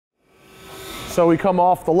So we come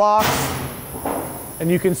off the locks, and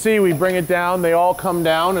you can see we bring it down, they all come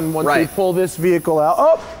down, and once we pull this vehicle out,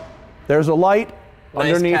 oh, there's a light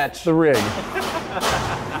underneath the rig. Did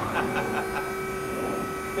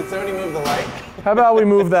somebody move the light? How about we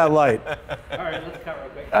move that light? All right, let's cut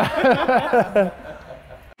real quick.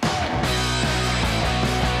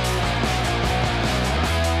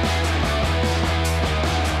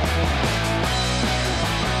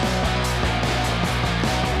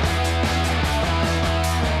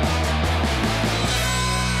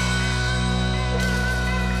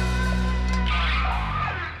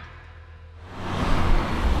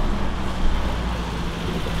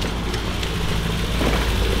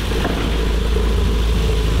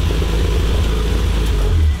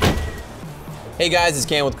 Hey guys, it's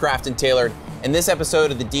Cam with Craft and Tailored. In this episode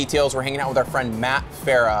of The Details, we're hanging out with our friend Matt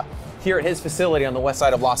Farah here at his facility on the west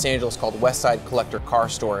side of Los Angeles called Westside Collector Car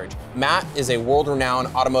Storage. Matt is a world-renowned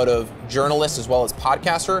automotive journalist as well as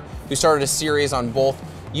podcaster who started a series on both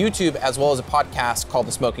YouTube as well as a podcast called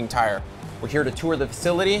The Smoking Tire. We're here to tour the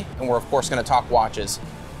facility and we're of course going to talk watches.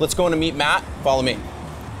 Let's go in to meet Matt. Follow me.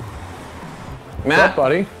 Matt, what's up,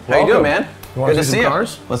 buddy? How you doing, man? Good to see you.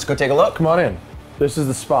 Cars? Let's go take a look. Come on in. This is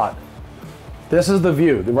the spot. This is the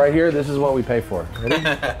view. Right here, this is what we pay for. Ready?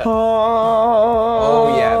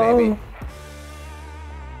 Oh yeah, baby.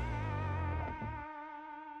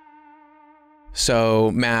 So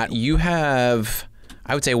Matt, you have,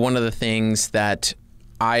 I would say one of the things that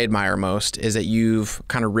I admire most is that you've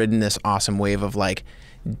kind of ridden this awesome wave of like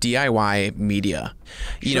DIY media.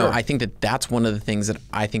 You know, I think that that's one of the things that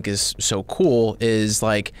I think is so cool is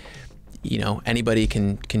like, you know, anybody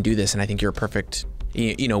can do this, and I think you're a perfect.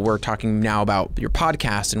 You know, we're talking now about your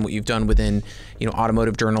podcast and what you've done within, you know,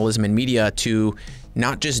 automotive journalism and media to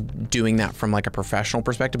not just doing that from like a professional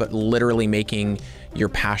perspective, but literally making your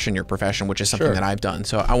passion your profession, which is something that I've done.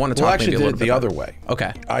 So I want to talk maybe a little bit the other way.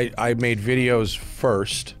 Okay. I made videos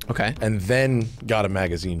first. Okay. And then got a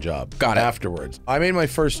magazine job. Got it. Afterwards. I made my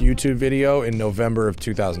first YouTube video in November of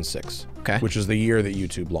 2006. Okay. Which is the year that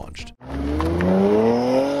YouTube launched.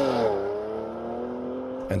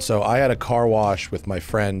 And so I had a car wash with my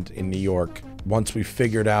friend in New York. Once we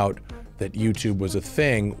figured out that YouTube was a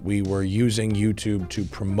thing, we were using YouTube to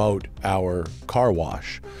promote our car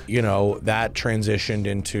wash. You know, that transitioned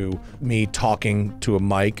into me talking to a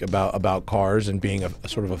mic about cars and being a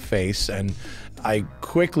sort of a face. And I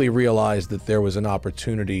quickly realized that there was an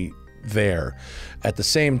opportunity there. At the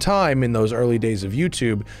same time, in those early days of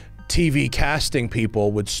YouTube, TV casting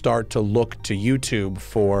people would start to look to YouTube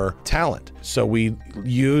for talent. So we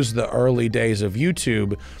used the early days of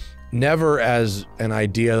YouTube never as an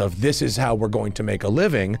idea of this is how we're going to make a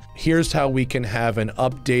living. Here's how we can have an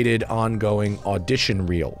updated, ongoing audition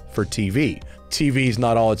reel for TV. TV is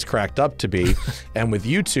not all it's cracked up to be. And with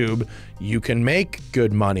YouTube, you can make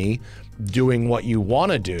good money doing what you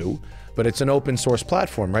want to do, but it's an open source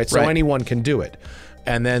platform, right? So anyone can do it.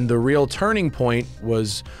 And then the real turning point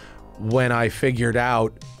was when I figured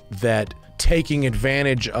out that taking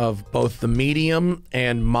advantage of both the medium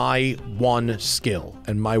and my one skill.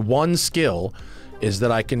 And my one skill is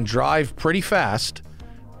that I can drive pretty fast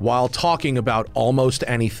while talking about almost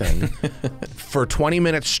anything for 20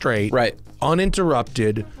 minutes straight,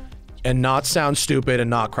 uninterrupted, and not sound stupid and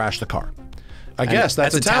not crash the car. I guess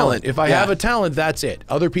that's a talent. If I have a talent, that's it.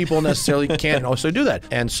 Other people necessarily can't also do that.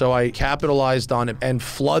 And so I capitalized on it and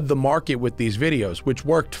flood the market with these videos, which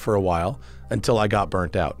worked for a while until I got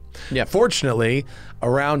burnt out. Yeah. Fortunately,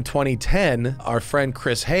 around 2010, our friend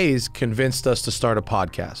Chris Hayes convinced us to start a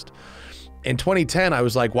podcast. In 2010, I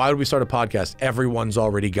was like, why would we start a podcast? Everyone's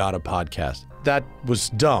already got a podcast. That was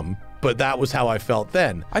dumb. But that was how I felt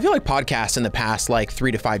then. I feel like podcasts in the past like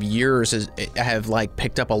 3 to 5 years have like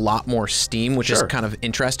picked up a lot more steam, which is kind of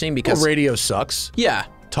interesting because radio sucks. Yeah.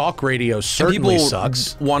 Talk radio certainly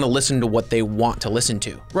sucks. People want to listen to what they want to listen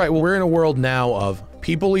to. Right, well, we're in a world now of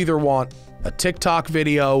people either want a TikTok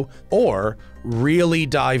video or really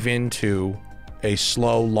dive into a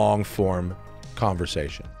slow, long form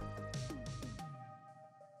conversation.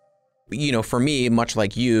 You know, for me, much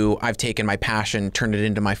like you, I've taken my passion, turned it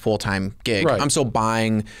into my full-time gig. I'm still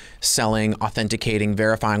buying, selling, authenticating,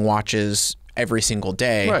 verifying watches every single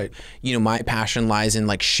day. Right. You know, my passion lies in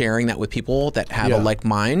like sharing that with people that have a like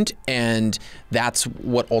mind. And that's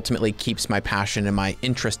what ultimately keeps my passion and my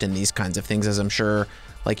interest in these kinds of things, as I'm sure,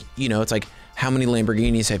 like, you know, it's like, how many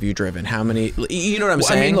Lamborghinis have you driven? How many, you know what I'm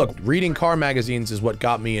saying? I mean, look, reading car magazines is what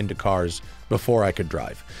got me into cars before I could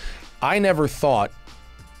drive. I never thought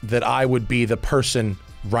that I would be the person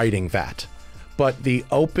writing that. But the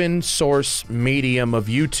open source medium of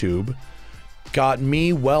YouTube got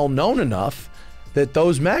me well known enough that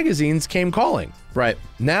those magazines came calling. Right.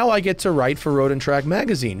 Now I get to write for Road and Track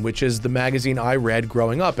magazine, which is the magazine I read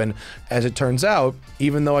growing up. And as it turns out,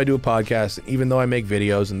 even though I do a podcast, even though I make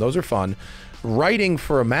videos, and those are fun, writing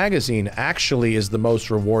for a magazine actually is the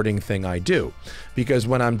most rewarding thing I do. Because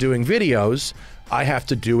when I'm doing videos, I have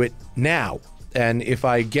to do it now. And if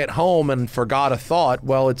I get home and forgot a thought,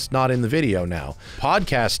 well, it's not in the video now.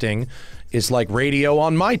 Podcasting is like radio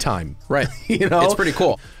on my time. Right. You know? It's pretty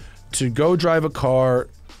cool. To go drive a car,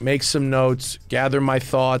 make some notes, gather my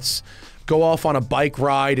thoughts, go off on a bike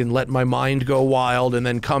ride and let my mind go wild, and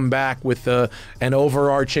then come back with an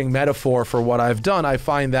overarching metaphor for what I've done. I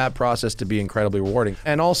find that process to be incredibly rewarding.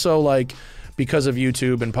 And also, like, because of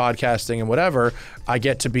YouTube and podcasting and whatever, I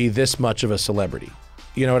get to be this much of a celebrity.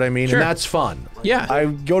 You know what I mean? Sure. And that's fun. Yeah. I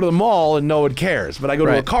go to the mall and no one cares, but I go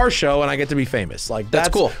to a Right. car show and I get to be famous. Like, That's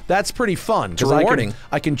cool. That's pretty fun. It's rewarding.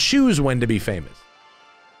 I can choose when to be famous.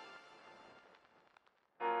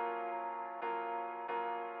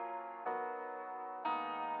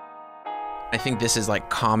 I think this is like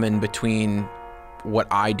common between what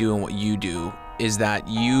I do and what you do, is that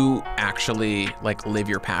you actually like live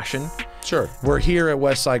your passion. Sure. We're here at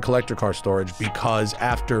Westside Collector Car Storage because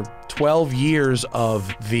after 12 years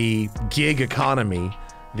of the gig economy,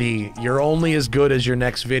 you're only as good as your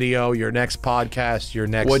next video, your next podcast, your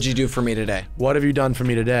next... What'd you do for me today? What have you done for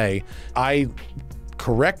me today? I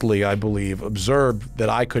correctly, I believe, observed that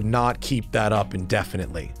I could not keep that up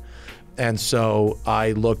indefinitely. And so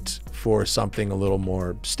I looked for something a little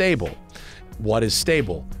more stable. What is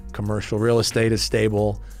stable? Commercial real estate is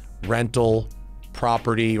stable. Rental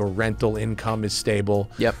property or rental income is stable.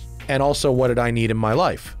 Yep. And also, what did I need in my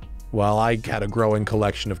life? Well, I had a growing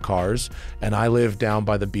collection of cars, and I live down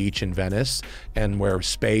by the beach in Venice, and where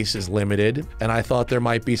space is limited, and I thought there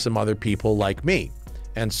might be some other people like me.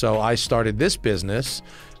 And so I started this business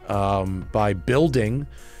by building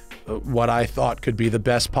what I thought could be the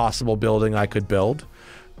best possible building I could build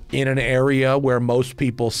in an area where most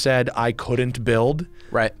people said I couldn't build.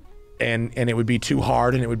 Right. And it would be too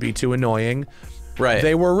hard and it would be too annoying. Right.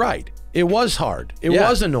 They were right. It was hard. It Yeah.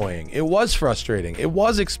 was annoying. It was frustrating. It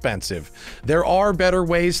was expensive. There are better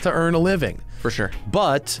ways to earn a living. For sure.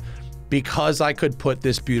 But because I could put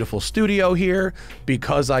this beautiful studio here,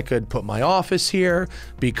 because I could put my office here,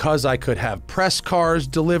 because I could have press cars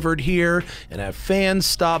delivered here and have fans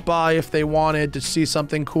stop by if they wanted to see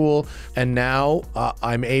something cool, and now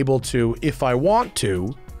I'm able to, if I want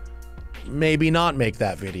to, maybe not make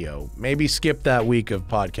that video, maybe skip that week of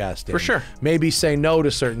podcasting. For sure. Maybe say no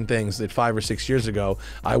to certain things that 5 or 6 years ago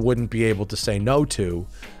I wouldn't be able to say no to.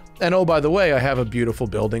 And oh, by the way, I have a beautiful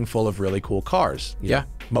building full of really cool cars. Yeah.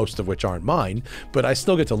 Most of which aren't mine, but I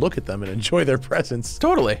still get to look at them and enjoy their presence.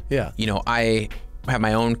 Totally. Yeah. You know, I have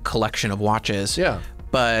my own collection of watches. Yeah.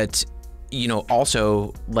 But, you know,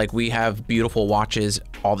 also, like, we have beautiful watches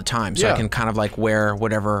all the time. So Yeah. I can kind of like wear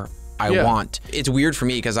whatever I Yeah. want. It's weird for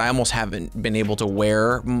me because I almost haven't been able to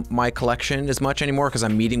wear my collection as much anymore because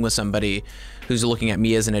I'm meeting with somebody who's looking at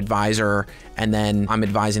me as an advisor, and then I'm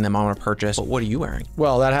advising them on a purchase. But what are you wearing?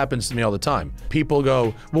 Well, that happens to me all the time. People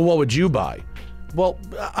go, well, what would you buy? Well,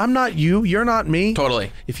 I'm not you. You're not me.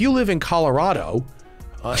 Totally. If you live in Colorado,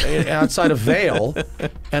 outside of Vail,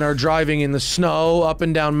 and are driving in the snow up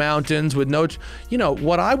and down mountains with no, you know,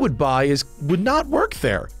 what I would buy would not work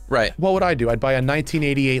there. Right. What would I do? I'd buy a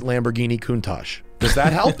 1988 Lamborghini Countach. Does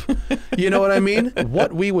that help? You know what I mean?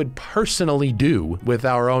 What we would personally do with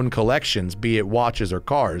our own collections, be it watches or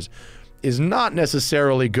cars, is not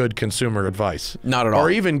necessarily good consumer advice. Not at all.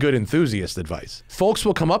 Or even good enthusiast advice. Folks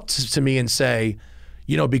will come up to me and say,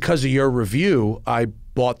 you know, because of your review, I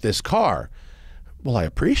bought this car. Well, I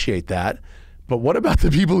appreciate that. But what about the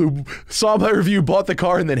people who saw my review, bought the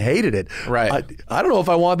car, and then hated it? Right. I don't know if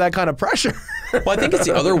I want that kind of pressure. Well, I think it's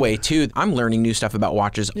the other way too. I'm learning new stuff about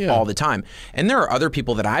watches all the time. And there are other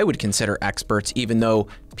people that I would consider experts, even though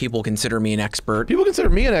people consider me an expert. People consider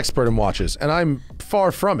me an expert in watches, and I'm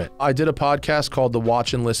far from it. I did a podcast called the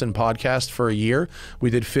Watch and Listen podcast for a year. We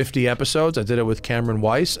did 50 episodes. I did it with Cameron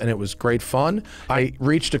Weiss, and it was great fun. I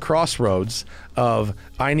reached a crossroads of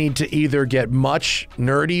I need to either get much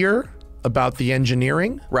nerdier about the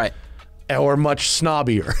engineering, Right. or much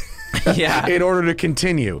snobbier. Yeah. In order to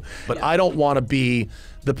continue. But I don't want to be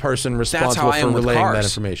the person That's responsible how I for am with relaying cars. that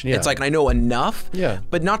information. Yeah. It's like I know enough, Yeah.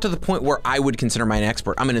 but not to the point where I would consider myself an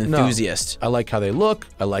expert. I'm an enthusiast. I like how they look.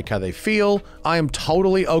 I like how they feel. I am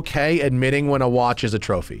totally okay admitting when a watch is a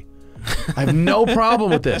trophy. I have no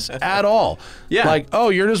problem with this at all. Yeah. Like, oh,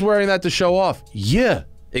 you're just wearing that to show off. Yeah.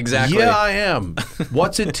 Exactly. Yeah, I am.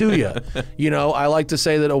 What's it to you? You know, I like to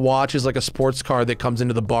say that a watch is like a sports car that comes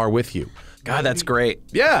into the bar with you. God, that's great.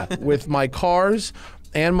 Yeah, with my cars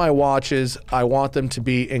and my watches, I want them to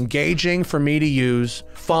be engaging for me to use,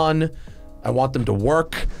 fun. I want them to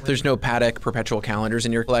work. There's no Paddock perpetual calendars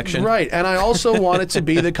in your collection. Right, and I also want it to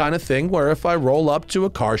be the kind of thing where if I roll up to a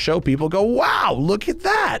car show, people go, wow, look at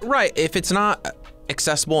that. Right, if it's not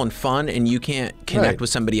accessible and fun and you can't connect Right. with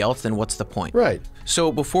somebody else, then what's the point? Right.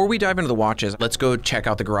 So before we dive into the watches, let's go check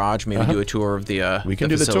out the garage, maybe do a tour of the We can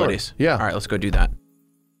do the tour. facilities. Yeah. All right, let's go do that.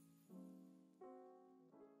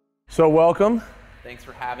 So welcome. Thanks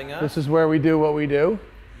for having us. This is where we do what we do.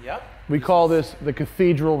 Yep. We call this the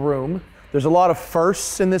cathedral room. There's a lot of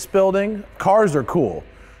firsts in this building. Cars are cool,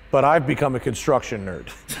 but I've become a construction nerd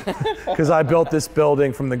because I built this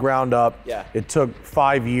building from the ground up. Yeah. It took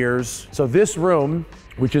 5 years. So this room,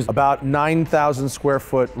 which is about 9,000 square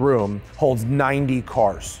foot room, holds 90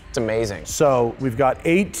 cars. It's amazing. So we've got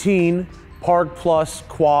 18 Park Plus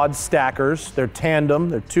quad stackers. They're tandem.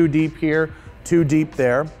 They're 2 deep here, 2 deep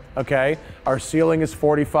there. Okay. Our ceiling is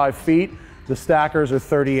 45 feet. The stackers are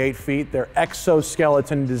 38 feet. They're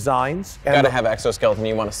exoskeleton designs. You gotta have exoskeleton,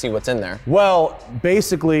 you wanna see what's in there. Well,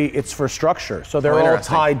 basically it's for structure. So they're all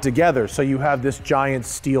Interesting. tied together. So you have this giant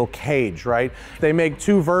steel cage, right? They make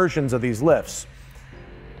 2 versions of these lifts.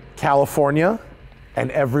 California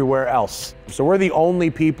and everywhere else. So we're the only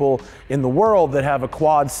people in the world that have a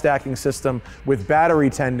quad stacking system with battery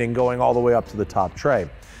tending going all the way up to the top tray.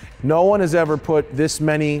 No one has ever put this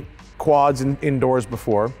many quads indoors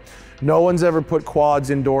before. No one's ever put quads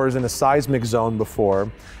indoors in a seismic zone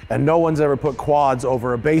before, and no one's ever put quads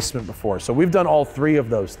over a basement before. So we've done all 3 of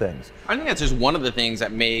those things. I think that's just one of the things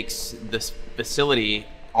that makes this facility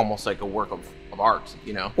almost like a work of art,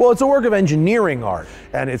 you know? Well, it's a work of engineering art,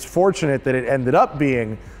 and it's fortunate that it ended up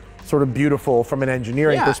being sort of beautiful from an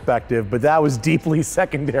engineering Yeah. perspective, but that was deeply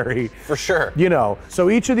secondary. For sure. You know, so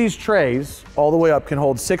each of these trays, all the way up, can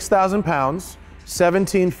hold 6,000 pounds,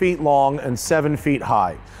 17 feet long, and 7 feet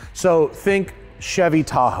high. So think Chevy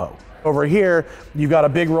Tahoe. Over here, you've got a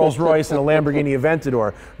big Rolls Royce and a Lamborghini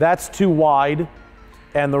Aventador. That's too wide,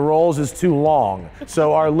 and the Rolls is too long.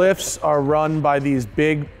 So our lifts are run by these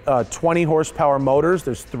big 20 horsepower motors.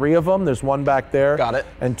 There's 3 of them. There's 1 back there. Got it.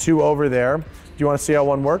 And 2 over there. Do you want to see how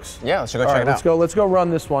one works? Yeah, let's go All check right, it let's out. go. Let's go run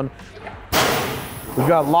this one. We've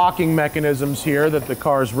got locking mechanisms here that the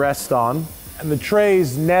cars rest on, and the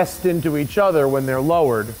trays nest into each other when they're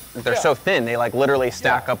lowered. They're so thin, they like literally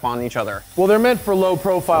stack up on each other. Well, they're meant for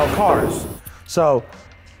low-profile cars. So,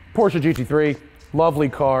 Porsche GT3, lovely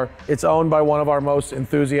car. It's owned by one of our most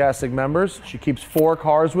enthusiastic members. She keeps 4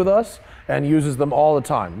 cars with us and uses them all the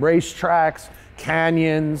time. Racetracks,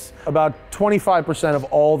 canyons. About 25% of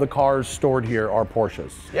all the cars stored here are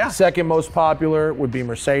Porsches. Yeah. Second most popular would be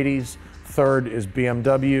Mercedes. Third is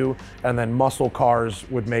BMW, and then muscle cars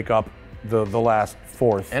would make up the last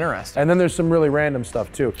 4th. Interesting. And then there's some really random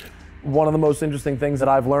stuff too. One of the most interesting things that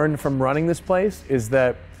I've learned from running this place is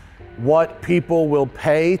that what people will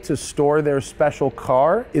pay to store their special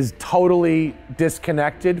car is totally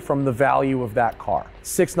disconnected from the value of that car.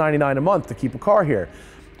 $6.99 a month to keep a car here.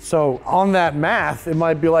 So on that math, it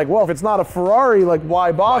might be like, well, if it's not a Ferrari, like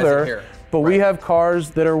why bother? here? But we have cars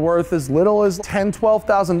that are worth as little as $10,000,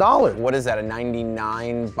 $12,000. What is that, a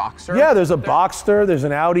 99 Boxster? Yeah, there's a Boxster, there's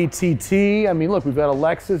an Audi TT. I mean, look, we've got a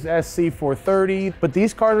Lexus SC430, but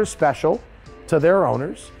these cars are special to their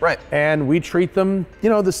owners. Right. And we treat them, you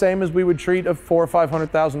know, the same as we would treat a $400,000 or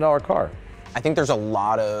 $500,000 car. I think there's a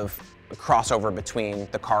lot of crossover between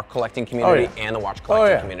the car collecting community and the watch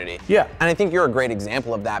collecting community. Yeah. And I think you're a great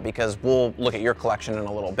example of that because we'll look at your collection in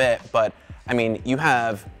a little bit, but I mean, you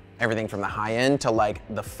have everything from the high end to like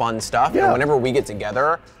the fun stuff. Yeah. And whenever we get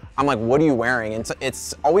together, I'm like, what are you wearing? And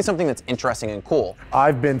it's always something that's interesting and cool.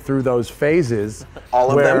 I've been through those phases.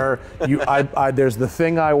 All of where there's the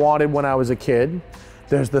thing I wanted when I was a kid.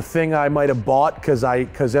 There's the thing I might have bought because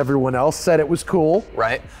everyone else said it was cool.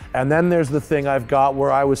 Right. And then there's the thing I've got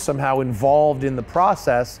where I was somehow involved in the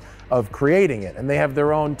process of creating it. And they have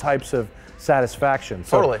their own types of satisfaction.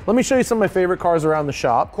 So Totally. let me show you some of my favorite cars around the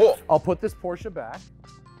shop. Cool. I'll put this Porsche back.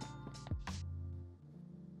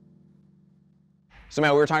 So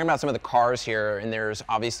Matt, we were talking about some of the cars here, and there's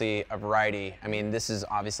obviously a variety. I mean, this is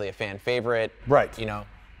obviously a fan favorite. Right. You know,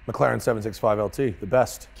 McLaren 765 LT, the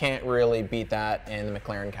best. can't really beat that in the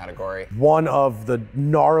McLaren category. One of the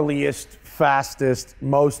gnarliest, fastest,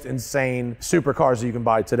 most insane supercars that you can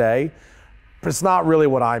buy today. But it's not really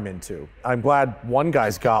what I'm into. I'm glad one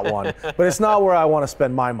guy's got one, but it's not where I want to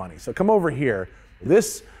spend my money. So come over here.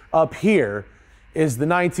 This up here is the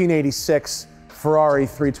 1986 Ferrari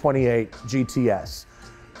 328 GTS.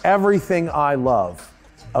 Everything I love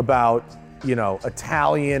about, you know,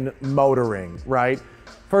 Italian motoring, right?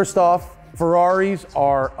 First off, Ferraris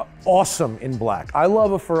are awesome in black. I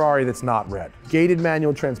love a Ferrari that's not red. Gated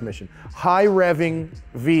manual transmission, high revving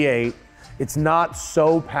V8. It's not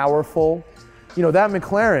so powerful. You know, that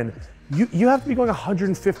McLaren, you have to be going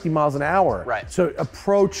 150 miles an hour to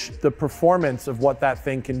approach the performance of what that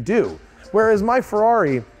thing can do. Whereas my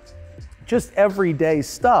Ferrari, just everyday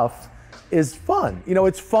stuff is fun. You know,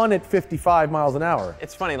 it's fun at 55 miles an hour.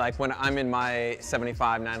 It's funny, like when I'm in my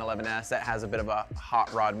 75 911S that has a bit of a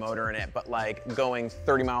hot rod motor in it, but like going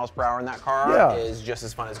 30 miles per hour in that car is just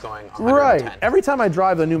as fun as going 110. Right. Every time I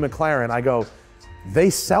drive the new McLaren, I go, they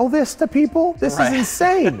sell this to people? This is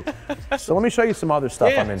insane. So let me show you some other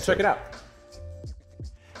stuff I'm into. Check it out.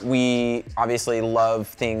 We obviously love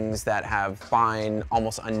things that have fine,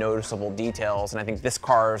 almost unnoticeable details, and I think this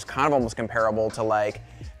car is kind of almost comparable to like,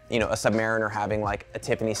 you know, a Submariner having like a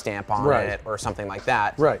Tiffany stamp on it or something like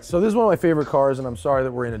that. Right, so this is one of my favorite cars, and I'm sorry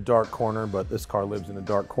that we're in a dark corner, but this car lives in a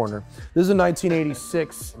dark corner. This is a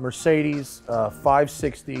 1986 Mercedes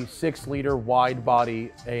 560 6-liter wide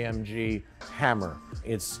body AMG Hammer.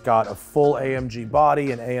 It's got a full AMG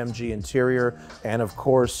body, an AMG interior, and of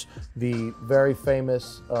course the very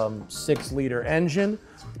famous 6-liter engine.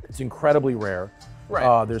 It's incredibly rare.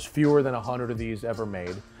 There's fewer than 100 of these ever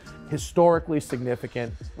made. Historically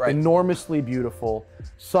significant, enormously beautiful,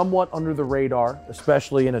 somewhat under the radar,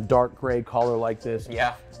 especially in a dark gray color like this.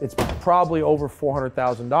 Yeah. It's probably over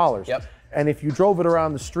 $400,000. Yep. And if you drove it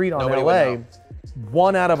around the street on LA,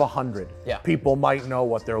 1 out of 100 people might know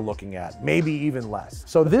what they're looking at, maybe even less.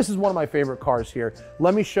 So this is one of my favorite cars here.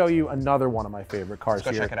 Let me show you another one of my favorite cars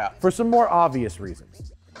here. Let's go check it out. For some more obvious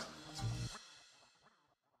reasons.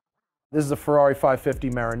 This is a Ferrari 550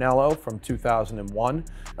 Maranello from 2001.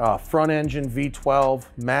 Front engine V12,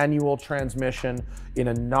 manual transmission in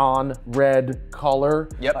a non-red color.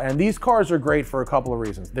 And these cars are great for a couple of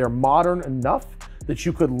reasons. They're modern enough that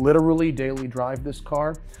you could literally daily drive this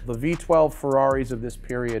car. The V12 Ferraris of this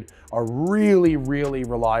period are really, really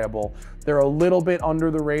reliable. They're a little bit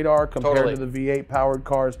under the radar compared to the V8 powered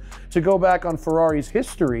cars. To go back on Ferrari's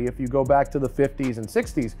history, if you go back to the 50s and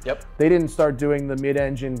 60s, they didn't start doing the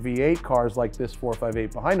mid-engine V8 cars like this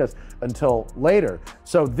 458 behind us until later.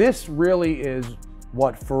 So this really is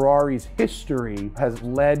what Ferrari's history has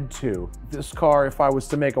led to. This car, if I was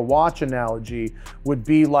to make a watch analogy, would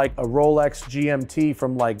be like a Rolex GMT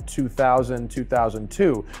from like 2000,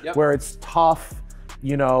 2002, where it's tough,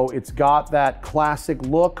 you know, it's got that classic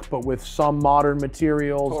look, but with some modern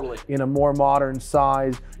materials in a more modern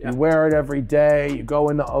size. You wear it every day, you go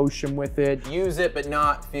in the ocean with it. Use it, but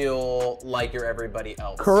not feel like you're everybody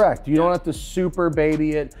else. Correct, you don't have to super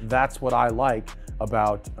baby it. That's what I like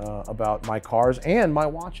about my cars and my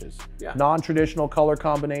watches. Non-traditional color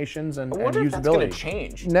combinations and usability. That's gonna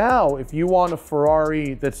change. Now, if you want a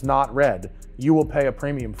Ferrari that's not red, you will pay a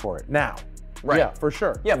premium for it now. Yeah, for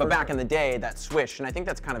sure. Yeah, but back in the day, that switched, and I think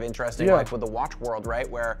that's kind of interesting, like with the watch world, right?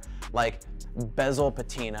 Where like bezel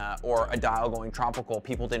patina or a dial going tropical,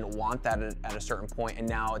 people didn't want that at a certain point, and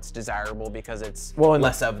now it's desirable because it's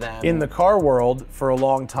less of them. In the car world, for a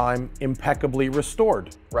long time, impeccably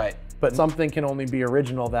restored. But something can only be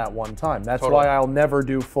original that one time. That's why I'll never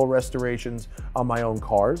do full restorations on my own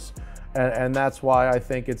cars. And that's why I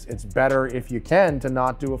think it's better, if you can, to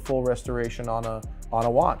not do a full restoration on a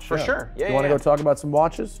watch. For sure. You want to go talk about some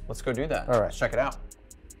watches? Let's go do that. All right. Let's check it out.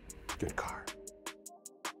 Good car.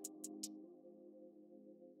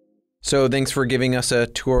 So thanks for giving us a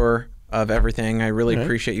tour of everything. I really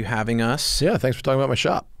appreciate you having us. Yeah, thanks for talking about my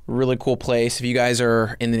shop. Really cool place. If you guys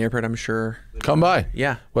are in the neighborhood, I'm sure. Come by.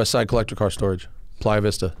 Yeah. Westside Collector Car Storage, Playa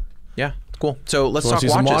Vista. Yeah, cool. So let's talk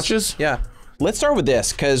watches. Some watches? Yeah. Let's start with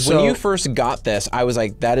this, because when you first got this, I was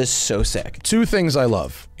like, that is so sick. Two things I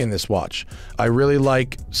love in this watch. I really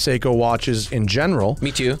like Seiko watches in general.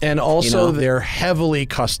 Me too. And also they're heavily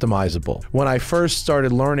customizable. When I first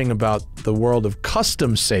started learning about the world of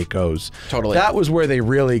custom Seikos, that was where they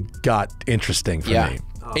really got interesting for me.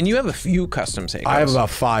 And you have a few custom Seikos. I have about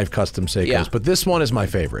 5 custom Seikos, but this one is my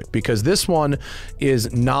favorite because this one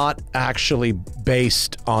is not actually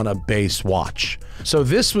based on a base watch. So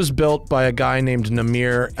this was built by a guy named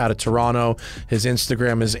Namir out of Toronto. His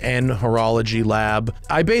Instagram is N Horology Lab.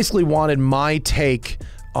 I basically wanted my take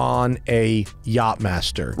on a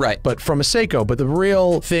Yachtmaster, but from a Seiko. But the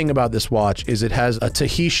real thing about this watch is it has a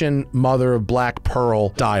Tahitian mother of black pearl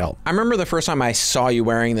dial. I remember the first time I saw you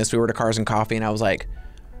wearing this, we were at Cars and Coffee, and I was like,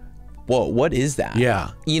 whoa, what is that?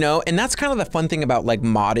 Yeah. You know, and that's kind of the fun thing about like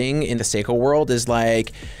modding in the Seiko world is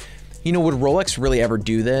like, you know, would Rolex really ever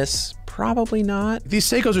do this? Probably not. These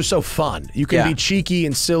Seikos are so fun. You can be cheeky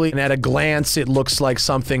and silly, and at a glance, it looks like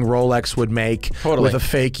something Rolex would make with a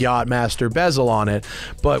fake Yachtmaster bezel on it.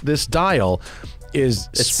 But this dial is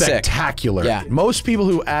spectacular. Yeah. Most people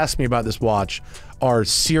who ask me about this watch are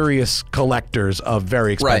serious collectors of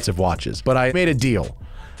very expensive watches. But I made a deal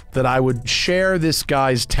that I would share this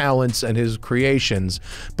guy's talents and his creations,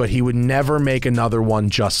 but he would never make another one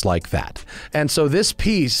just like that. And so this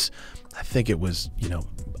piece, I think it was, you know,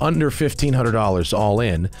 under $1,500 all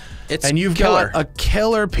in. And you've got a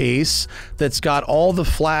killer piece that's got all the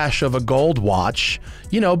flash of a gold watch,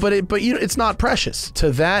 you know, but it's not precious. To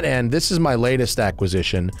that end, this is my latest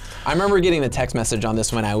acquisition. I remember getting the text message on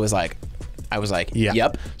this when I was like,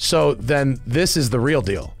 yep. So then this is the real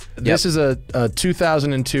deal. This is a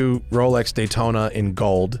 2002 Rolex Daytona in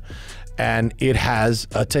gold, and it has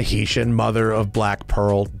a Tahitian mother of black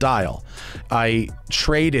pearl dial. I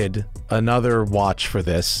traded another watch for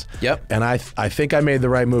this. And I think I made the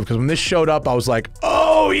right move, because when this showed up, I was like,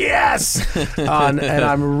 oh yes! And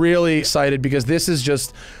I'm really excited, because this is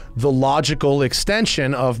just the logical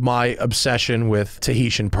extension of my obsession with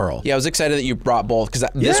Tahitian pearl. Yeah, I was excited that you brought both, because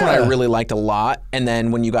this one I really liked a lot, and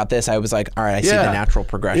then when you got this, I was like, all right, I see the natural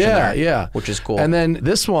progression there, which is cool. And then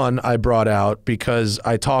this one I brought out because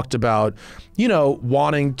I talked about, you know,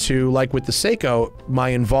 wanting to, like with the Seiko, my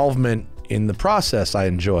involvement in the process I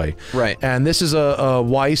enjoy. And this is a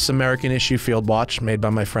Weiss American issue field watch made by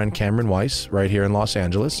my friend Cameron Weiss right here in Los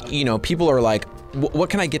Angeles. You know, people are like, what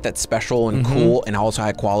can I get that's special and cool and also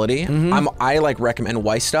high quality? I like recommend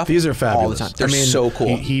Weiss stuff. These are fabulous. All the time. They're so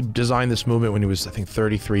cool. He designed this movement when he was, I think,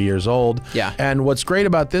 33 years old. And what's great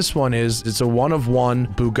about this one is it's a one-of-one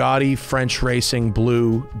Bugatti French Racing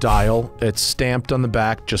blue dial. It's stamped on the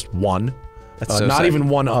back, just one. That's so not sick. even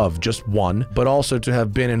one of, just one, but also to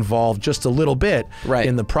have been involved just a little bit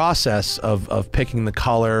in the process of picking the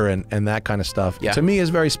color and that kind of stuff. To me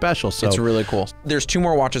is very special. So it's really cool. There's two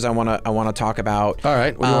more watches I want to talk about. All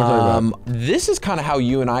right, what do you want to talk about? This is kind of how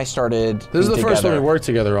you and I started. This is the first one we worked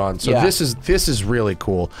together on. So this is really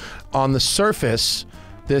cool. On the surface,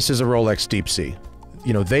 this is a Rolex Deep Sea.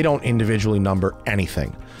 You know, they don't individually number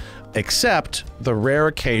anything, except the rare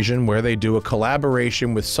occasion where they do a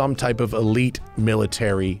collaboration with some type of elite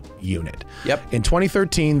military unit. In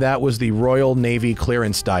 2013, that was the Royal Navy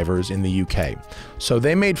Clearance Divers in the UK. So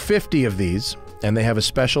they made 50 of these, and they have a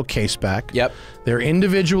special case back. They're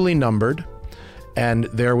individually numbered, and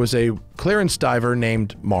there was a clearance diver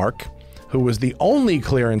named Mark, who was the only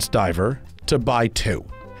clearance diver to buy two.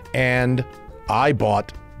 And I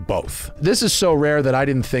bought both. This is so rare that I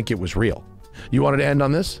didn't think it was real. You wanted to end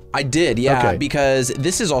on this? I did, yeah, because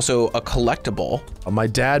this is also a collectible. My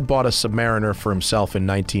dad bought a Submariner for himself in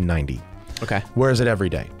 1990. Wears it every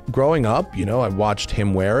day. Growing up, you know, I watched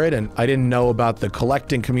him wear it, and I didn't know about the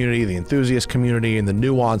collecting community, the enthusiast community, and the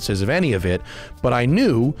nuances of any of it, but I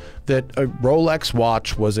knew that a Rolex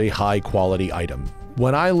watch was a high-quality item.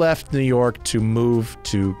 When I left New York to move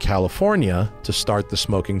to California to start the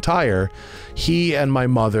Smoking Tire, he and my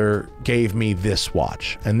mother gave me this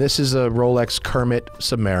watch. And this is a Rolex Kermit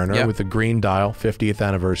Submariner with a green dial, 50th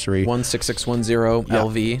anniversary. 16610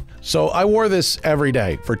 LV. So I wore this every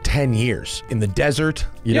day for 10 years. In the desert,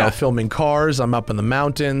 you know, filming cars. I'm up in the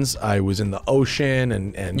mountains. I was in the ocean.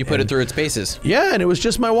 And you put it through its paces. Yeah, and it was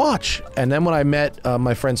just my watch. And then when I met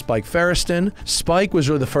my friend Spike Ferriston, Spike was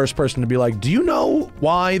really the first person to be like, do you know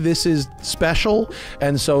why this is special?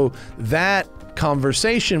 And so that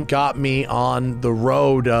conversation got me on the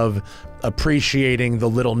road of appreciating the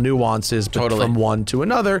little nuances from one to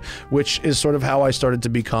another, which is sort of how I started to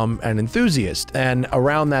become an enthusiast. And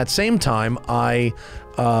around that same time, I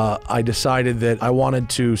decided that I wanted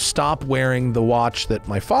to stop wearing the watch that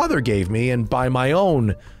my father gave me and buy my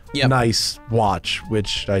own nice watch,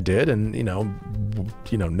 which I did, and you know,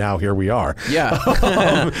 now here we are.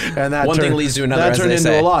 And that one thing leads to another. That turned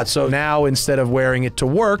into a lot. So now instead of wearing it to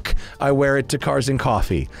work, I wear it to Cars and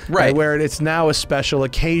Coffee. I wear it. It's now a special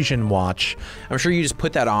occasion watch. I'm sure you just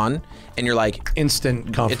put that on, and you're like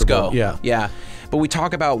instant comfortable. It's go. Yeah. But we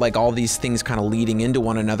talk about like all these things kind of leading into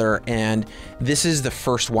one another, and this is the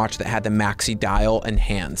first watch that had the maxi dial and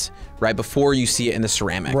hands, right? Before you see it in the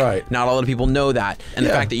ceramic. Not a lot of people know that. And the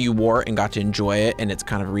fact that you wore it and got to enjoy it and it's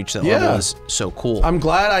kind of reached that level is so cool. I'm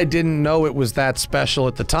glad I didn't know it was that special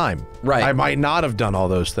at the time. I might not have done all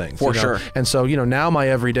those things. For sure. And so, you know, now my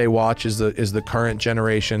everyday watch is the current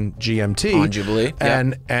generation GMT. On Jubilee.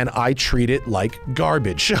 And I treat it like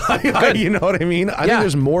garbage. You know what I mean? I think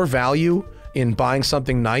there's more value in buying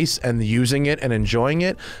something nice and using it and enjoying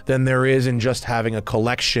it than there is in just having a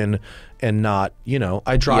collection and not, you know,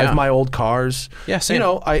 I drive my old cars. Same. You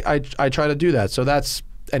know, I try to do that. So that's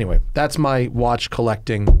anyway, that's my watch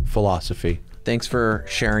collecting philosophy. Thanks for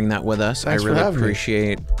sharing that with us. Thanks I really for having me.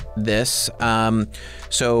 appreciate this.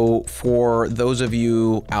 So for those of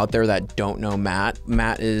you out there that don't know Matt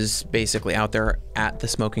is basically out there at The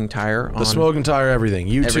Smoking Tire. The Smoking Tire, everything.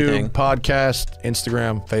 YouTube, everything. podcast,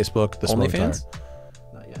 Instagram, Facebook, The Smoking Tire. OnlyFans?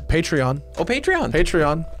 Patreon. Oh, Patreon.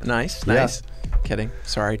 Patreon. Nice, Yeah. nice. Kidding.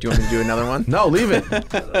 Sorry. Do you want me to do another one? No, leave it.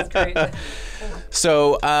 That's great.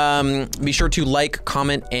 So be sure to like,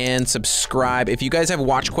 comment, and subscribe. If you guys have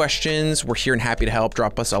watch questions, we're here and happy to help.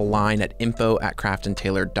 Drop us a line at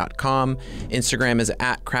info@craftandtailored.com. Instagram is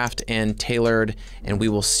 @craftandtailored, and we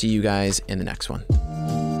will see you guys in the next one.